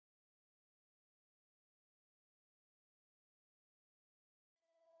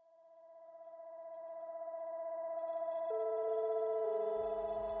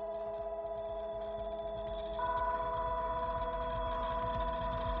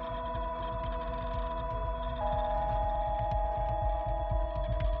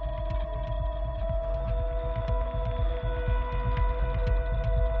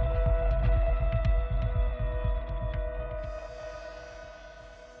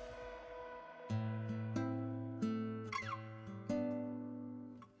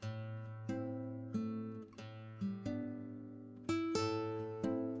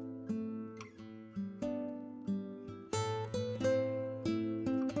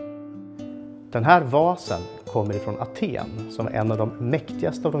Den här vasen kommer ifrån Aten som är en av de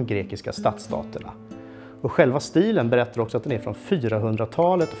mäktigaste av de grekiska stadsstaterna. Och själva stilen berättar också att den är från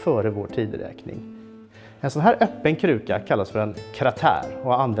 400-talet före vår tideräkning. En sån här öppen kruka kallas för en kratär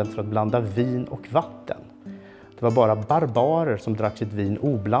och har använts för att blanda vin och vatten. Det var bara barbarer som drack sitt vin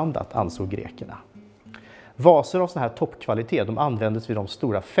oblandat, ansåg grekerna. Vaser av sån här toppkvalitet användes vid de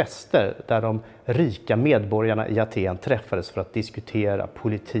stora fester där de rika medborgarna i Aten träffades för att diskutera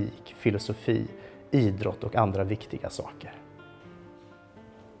politik, filosofi, idrott och andra viktiga saker.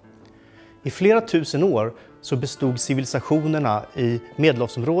 I flera tusen år så bestod civilisationerna i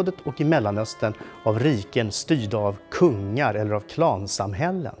Medelhavsområdet och i Mellanöstern av riken styrda av kungar eller av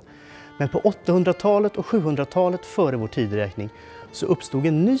klansamhällen. Men på 800-talet och 700-talet före vår tideräkning så uppstod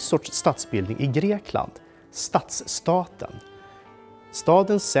en ny sorts stadsbildning i Grekland, stadsstaten.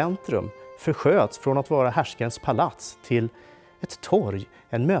 Stadens centrum försköts från att vara härskarens palats till ett torg,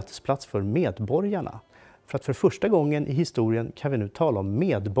 en mötesplats för medborgarna. För att för första gången i historien kan vi nu tala om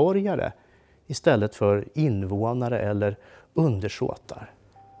medborgare istället för invånare eller undersåtar.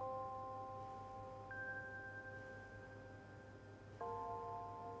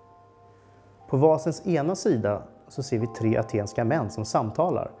 På vasens ena sida så ser vi 3 atenska män som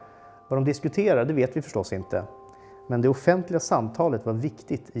samtalar. Vad de diskuterar, det vet vi förstås inte. Men det offentliga samtalet var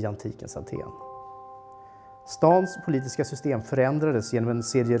viktigt i antikens Aten. Stans politiska system förändrades genom en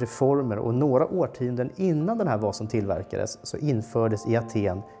serie reformer och några årtionden innan den här vasen tillverkades så infördes i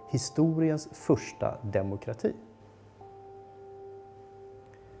Aten historiens första demokrati.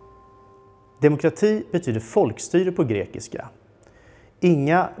 Demokrati betyder folkstyre på grekiska.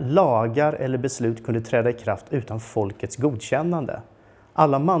 Inga lagar eller beslut kunde träda i kraft utan folkets godkännande.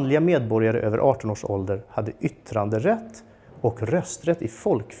 Alla manliga medborgare över 18 års ålder hade yttranderätt och rösträtt i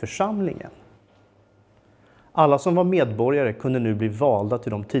folkförsamlingen. Alla som var medborgare kunde nu bli valda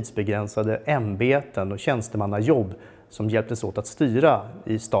till de tidsbegränsade ämbeten och tjänstemannajobb som hjälptes åt att styra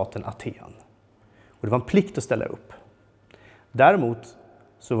i staten Aten. Och det var en plikt att ställa upp. Däremot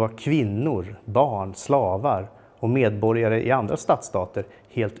så var kvinnor, barn, slavar och medborgare i andra stadsstater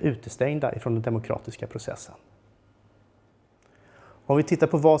helt utestängda ifrån den demokratiska processen. Om vi tittar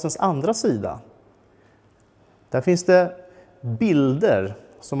på vasens andra sida, där finns det bilder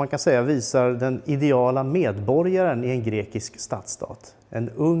som man kan säga visar den ideala medborgaren i en grekisk stadsstat. En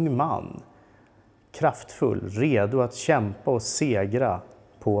ung man, kraftfull, redo att kämpa och segra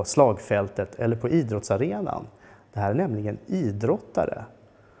på slagfältet eller på idrottsarenan. Det här är nämligen idrottare.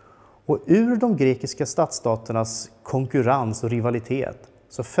 Och ur de grekiska stadsstaternas konkurrens och rivalitet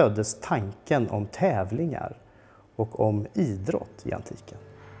så föddes tanken om tävlingar och om idrott i antiken.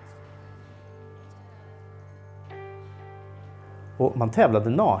 Och man tävlade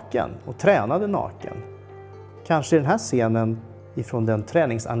naken och tränade naken. Kanske i den här scenen ifrån den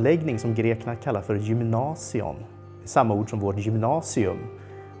träningsanläggning som grekerna kallar för gymnasion. Samma ord som vårt gymnasium.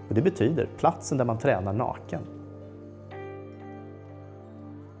 Och det betyder platsen där man tränar naken.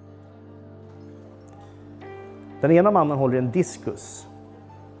 Den ena mannen håller en diskus.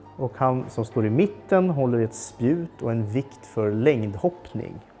 Och han som står i mitten håller ett spjut och en vikt för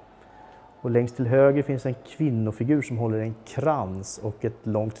längdhoppning. Och längst till höger finns en kvinnofigur som håller en krans och ett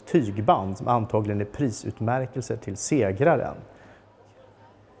långt tygband som antagligen är prisutmärkelse till segraren.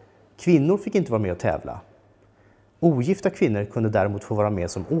 Kvinnor fick inte vara med och tävla. Ogifta kvinnor kunde däremot få vara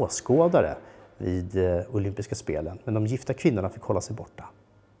med som åskådare vid olympiska spelen, men de gifta kvinnorna fick hålla sig borta.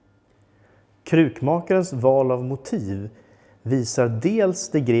 Krukmakarens val av motiv visar dels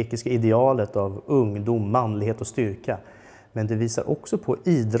det grekiska idealet av ungdom, manlighet och styrka, men det visar också på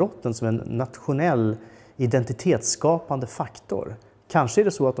idrotten som en nationell identitetsskapande faktor. Kanske är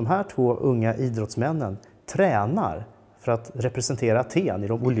det så att de här 2 unga idrottsmännen tränar för att representera Aten i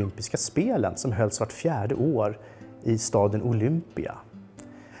de olympiska spelen som hölls vart 4:e år i staden Olympia.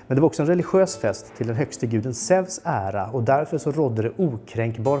 Men det var också en religiös fest till den högste guden Zeus ära och därför så rådde det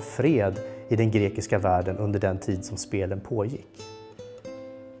okränkbar fred i den grekiska världen under den tid som spelen pågick.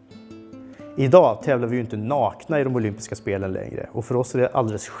 Idag tävlar vi ju inte nakna i de olympiska spelen längre och för oss är det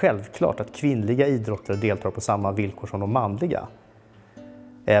alldeles självklart att kvinnliga idrottare deltar på samma villkor som de manliga.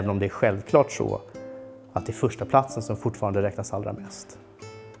 Även om det är självklart så att det är första platsen som fortfarande räknas allra mest.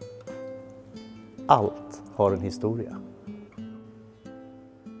 Allt har en historia.